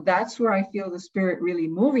so that's where I feel the Spirit really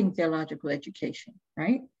moving theological education,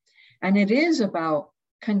 right? And it is about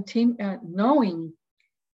knowing,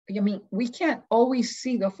 we can't always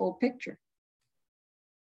see the full picture.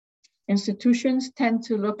 Institutions tend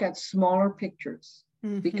to look at smaller pictures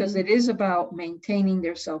because it is about maintaining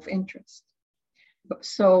their self-interest.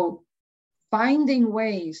 So finding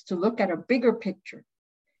ways to look at a bigger picture,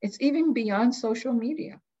 it's even beyond social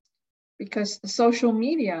media, because social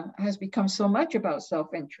media has become so much about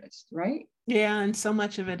self-interest, right? Yeah, and so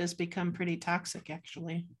much of it has become pretty toxic,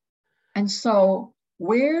 actually. And so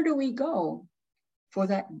where do we go for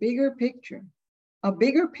that bigger picture? A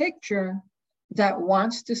bigger picture that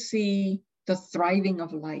wants to see the thriving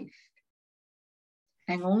of life.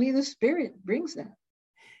 And only the Spirit brings that.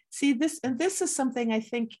 See, this is something I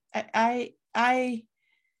think I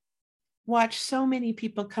watch so many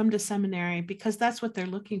people come to seminary because that's what they're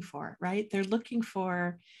looking for, right? They're looking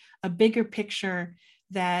for a bigger picture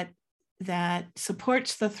that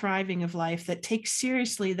supports the thriving of life, that takes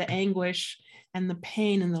seriously the anguish and the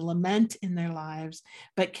pain and the lament in their lives,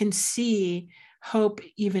 but can see hope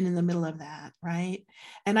even in the middle of that, right?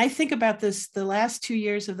 And I think about this, the last 2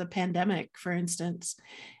 years of the pandemic, for instance.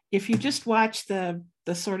 If you just watch the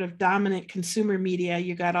sort of dominant consumer media,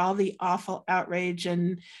 you got all the awful outrage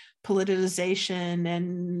and politicization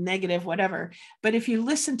and negative whatever. But if you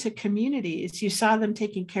listen to communities, you saw them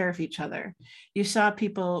taking care of each other. You saw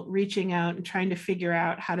people reaching out and trying to figure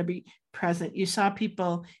out how to be present. You saw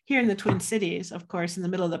people here in the Twin Cities, of course, in the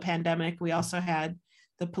middle of the pandemic. We also had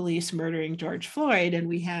the police murdering George Floyd, and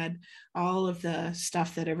we had all of the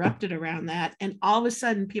stuff that erupted around that. And all of a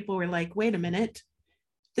sudden people were like, wait a minute,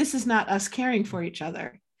 this is not us caring for each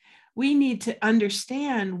other. We need to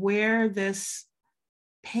understand where this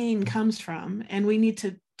pain comes from, and we need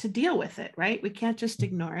to deal with it, right? We can't just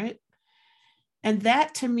ignore it. And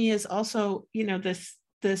that to me is also,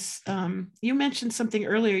 this you mentioned something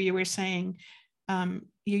earlier. You were saying you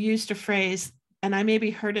used a phrase, and I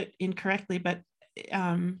maybe heard it incorrectly, but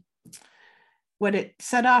what it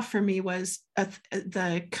set off for me was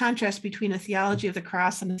the contrast between a theology of the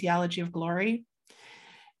cross and a theology of glory.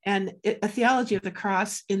 And a theology of the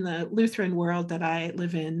cross in the Lutheran world that I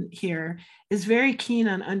live in here is very keen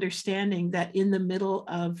on understanding that in the middle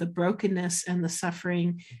of the brokenness and the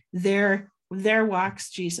suffering, there walks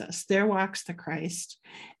Jesus, there walks the Christ,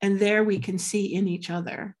 and there we can see in each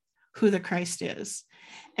other who the Christ is.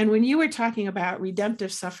 And when you were talking about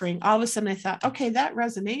redemptive suffering, all of a sudden I thought, okay, that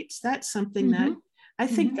resonates. That's something that I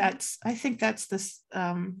think that's this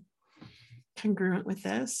congruent with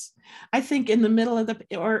this. I think in the middle of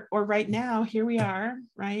or right now, here we are,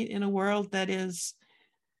 right, in a world that is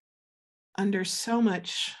under so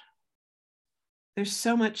much, there's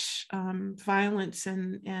so much violence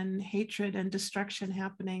and hatred and destruction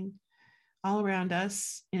happening all around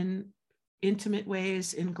us in intimate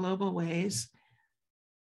ways, in global ways.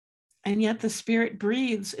 And yet the Spirit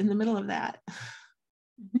breathes in the middle of that.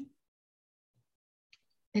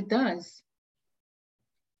 It does.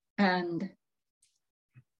 And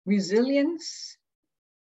resilience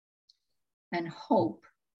and hope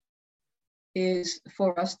is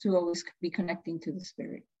for us to always be connecting to the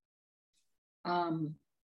Spirit. The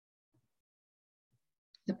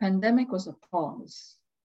pandemic was a pause.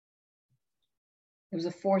 It was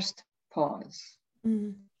a forced pause.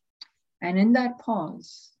 And in that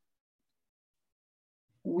pause,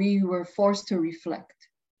 we were forced to reflect.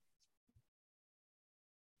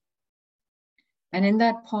 And in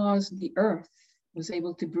that pause, the earth was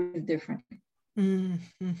able to breathe differently.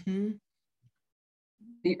 The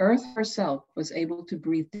earth herself was able to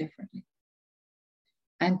breathe differently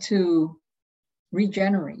and to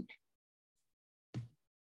regenerate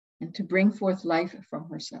and to bring forth life from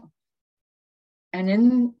herself. And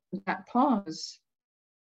in that pause,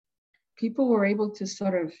 people were able to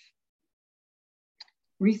sort of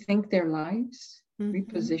rethink their lives,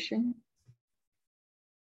 reposition,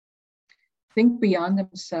 think beyond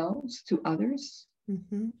themselves to others.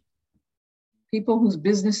 People whose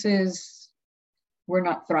businesses were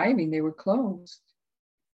not thriving, they were closed.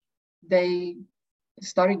 They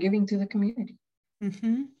started giving to the community.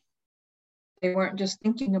 They weren't just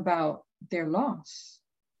thinking about their loss.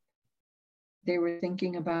 They were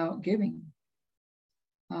thinking about giving.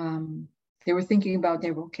 They were thinking about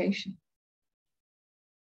their vocation.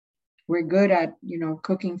 We're good at,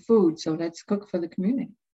 cooking food, so let's cook for the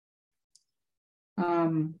community.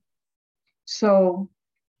 So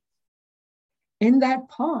in that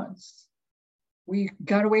pause, we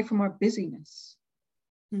got away from our busyness.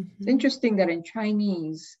 It's interesting that in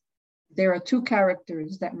Chinese, there are two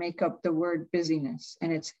characters that make up the word busyness,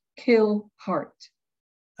 and it's kill heart.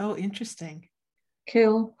 Oh, interesting.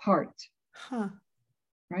 Kill heart.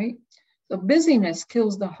 Right? So busyness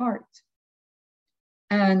kills the heart.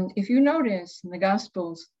 And if you notice in the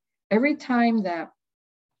Gospels, every time that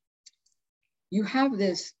you have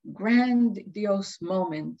this grandiose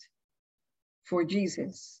moment for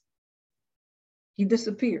Jesus, he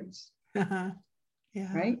disappears.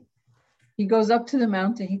 Right? He goes up to the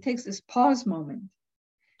mountain. He takes this pause moment.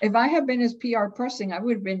 If I had been his PR person, I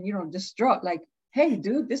would have been, distraught. Like, hey,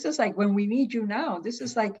 dude, this is like when we need you now. This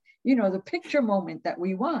is like, the picture moment that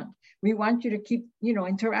we want. We want you to keep,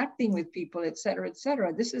 interacting with people, et cetera, et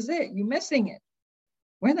cetera. This is it. You're missing it.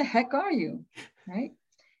 Where the heck are you? Right?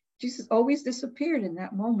 Jesus always disappeared in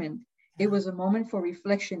that moment. It was a moment for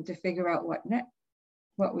reflection to figure out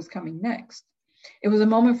what was coming next. It was a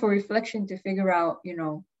moment for reflection to figure out,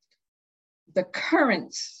 the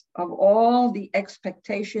currents of all the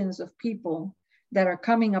expectations of people that are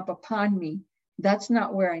coming up upon me. That's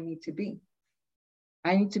not where I need to be.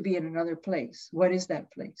 I need to be in another place. What is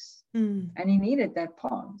that place? And he needed that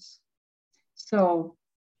pause. So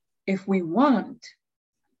if we want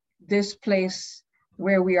this place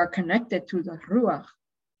where we are connected to the Ruach,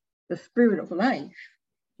 the spirit of life,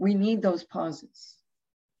 we need those pauses.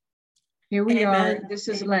 Here we are, this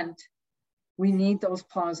is Lent. We need those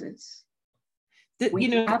pauses.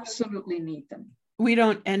 We absolutely need them. We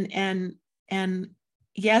don't, and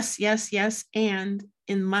yes, and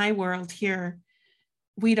in my world here,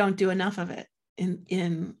 we don't do enough of it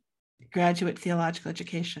in graduate theological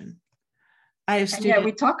education. I have students. Yeah,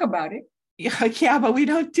 we talk about it. Yeah, but we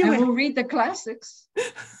don't do it. We'll read the classics.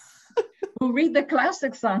 We'll read the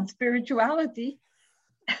classics on spirituality.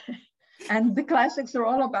 And the classics are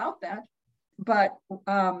all about that. But,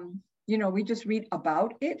 we just read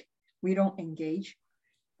about it. We don't engage.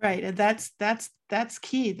 Right. And that's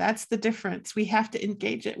key. That's the difference. We have to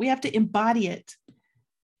engage it. We have to embody it.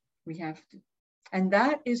 We have to. And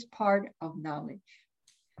that is part of knowledge.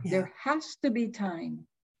 Yeah. There has to be time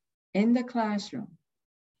in the classroom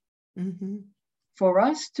for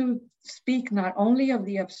us to speak not only of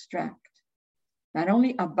the abstract, not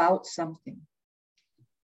only about something,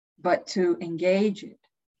 but to engage it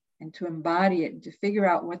and to embody it and to figure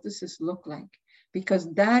out what does this look like,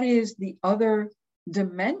 because that is the other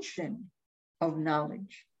dimension of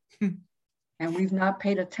knowledge. And we've not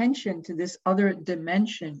paid attention to this other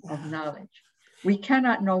dimension of knowledge. We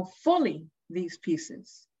cannot know fully these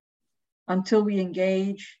pieces until we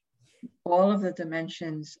engage all of the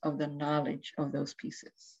dimensions of the knowledge of those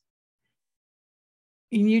pieces.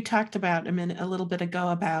 And you talked about a little bit ago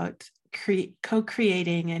about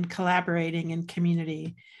co-creating and collaborating in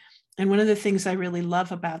community. And one of the things I really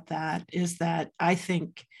love about that is that I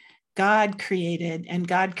think God created, and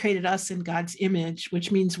God created us in God's image, which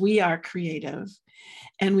means we are creative,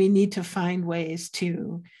 and we need to find ways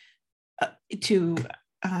to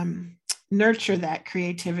nurture that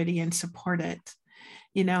creativity and support it.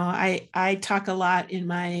 You know, I talk a lot in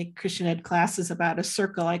my Christian Ed classes about a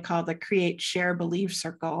circle I call the Create, Share, Believe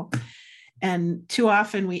circle. And too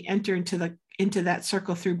often we enter into that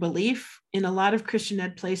circle through belief. In a lot of Christian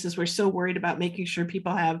Ed places, we're so worried about making sure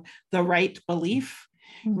people have the right belief,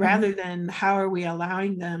 rather than how are we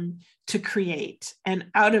allowing them to create. And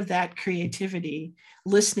out of that creativity,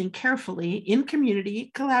 listening carefully in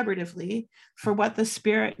community, collaboratively, for what the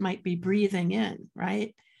Spirit might be breathing in,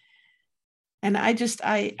 right? And I'd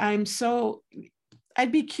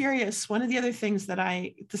be curious. One of the other things that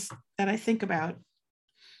I think about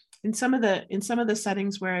in some of the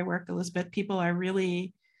settings where I work, Elizabeth, people are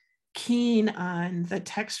really keen on the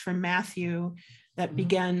text from Matthew that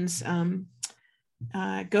begins,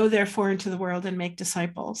 go therefore into the world and make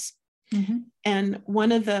disciples. And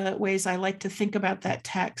one of the ways I like to think about that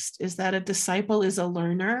text is that a disciple is a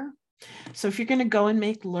learner. So if you're going to go and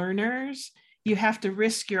make learners, you have to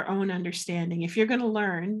risk your own understanding. If you're going to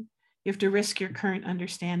learn, you have to risk your current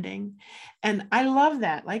understanding. And I love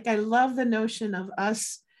that. Like, I love the notion of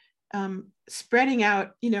us spreading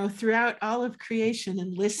out, you know, throughout all of creation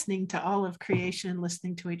and listening to all of creation,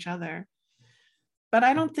 listening to each other. But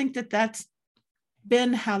I don't think that that's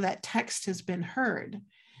been how that text has been heard.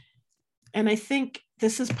 And I think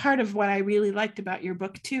this is part of what I really liked about your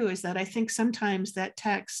book too, is that I think sometimes that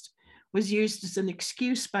text was used as an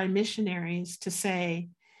excuse by missionaries to say,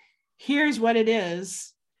 here's what it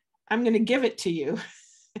is, I'm going to give it to you,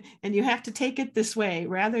 and you have to take it this way,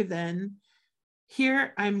 rather than,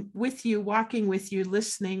 here, I'm with you, walking with you,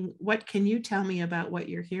 listening. What can you tell me about what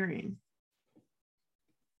you're hearing?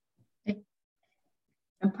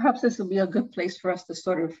 And perhaps this will be a good place for us to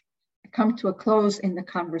sort of come to a close in the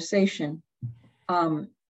conversation.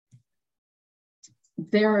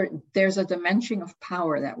 There's a dimension of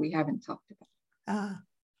power that we haven't talked about.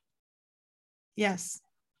 Yes.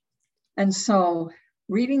 And so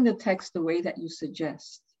reading the text the way that you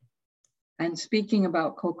suggest and speaking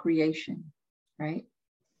about co-creation, right,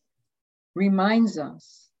 reminds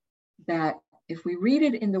us that if we read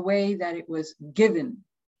it in the way that it was given,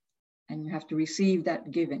 and you have to receive that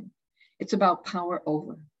given, it's about power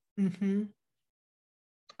over.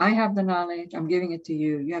 I have the knowledge, I'm giving it to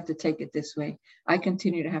you, you have to take it this way. I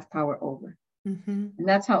continue to have power over. And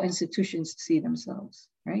that's how institutions see themselves,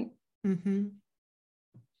 right?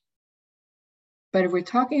 But if we're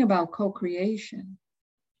talking about co-creation,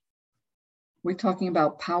 we're talking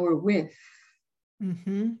about power with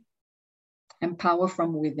and power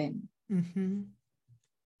from within.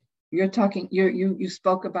 You're talking, you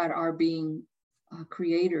spoke about our being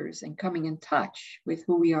creators and coming in touch with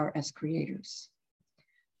who we are as creators.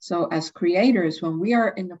 So as creators, when we are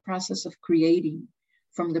in the process of creating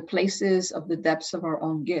from the places of the depths of our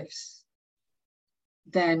own gifts,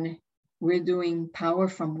 then we're doing power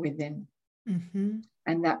from within.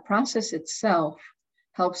 And that process itself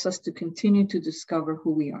helps us to continue to discover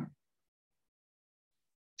who we are.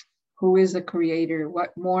 Who is the creator?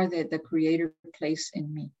 What more did the creator place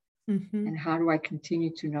in me? And how do I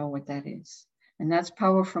continue to know what that is? And that's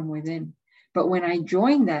power from within. But when I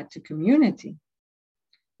join that to community,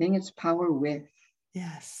 then it's power with.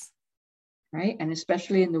 Yes. Right? And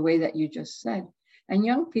especially in the way that you just said. And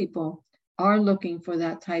young people are looking for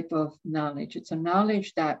that type of knowledge. It's a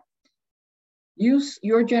knowledge that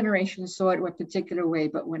your generation saw it a particular way.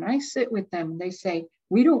 But when I sit with them, they say,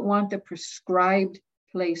 we don't want the prescribed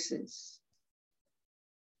places.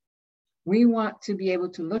 We want to be able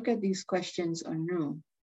to look at these questions anew,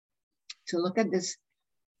 to look at this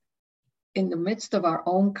in the midst of our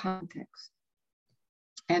own context,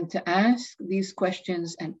 and to ask these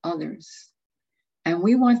questions and others. And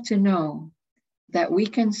we want to know that we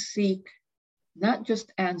can seek not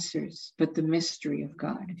just answers, but the mystery of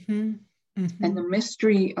God. Mm-hmm. Mm-hmm. And the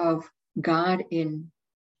mystery of God in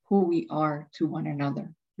who we are to one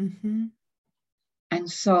another. Mm-hmm. And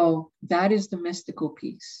so that is the mystical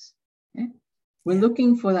piece. Okay? We're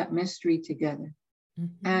looking for that mystery together.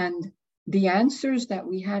 Mm-hmm. And the answers that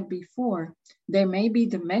we had before, there may be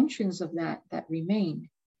dimensions of that remain,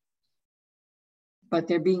 but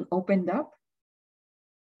they're being opened up.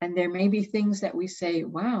 And there may be things that we say,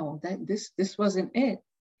 wow, that this wasn't it.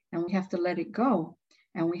 And we have to let it go.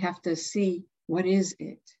 And we have to see, what is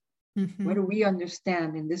it? Mm-hmm. What do we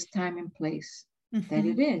understand in this time and place Mm-hmm. that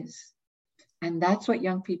it is? And that's what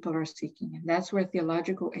young people are seeking. And that's where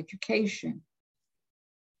theological education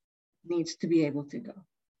needs to be able to go.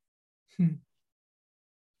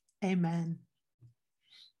 Amen.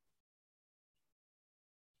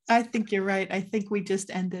 I think you're right. I think we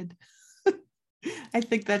just ended. I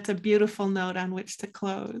think that's a beautiful note on which to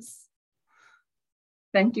close.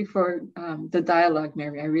 Thank you for the dialogue,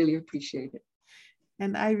 Mary. I really appreciate it.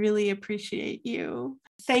 And I really appreciate you.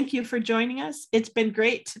 Thank you for joining us. It's been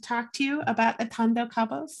great to talk to you about Atando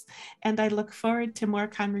Cabos, and I look forward to more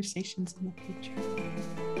conversations in the future.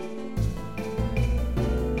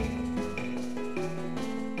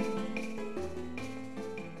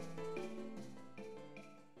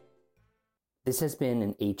 This has been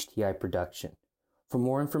an HTI production. For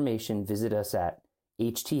more information, visit us at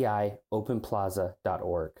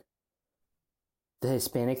htiopenplaza.org. The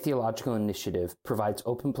Hispanic Theological Initiative provides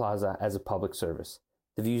Open Plaza as a public service.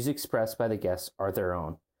 The views expressed by the guests are their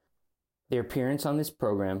own. Their appearance on this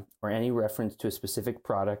program or any reference to a specific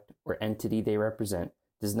product or entity they represent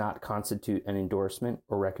does not constitute an endorsement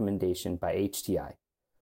or recommendation by HTI.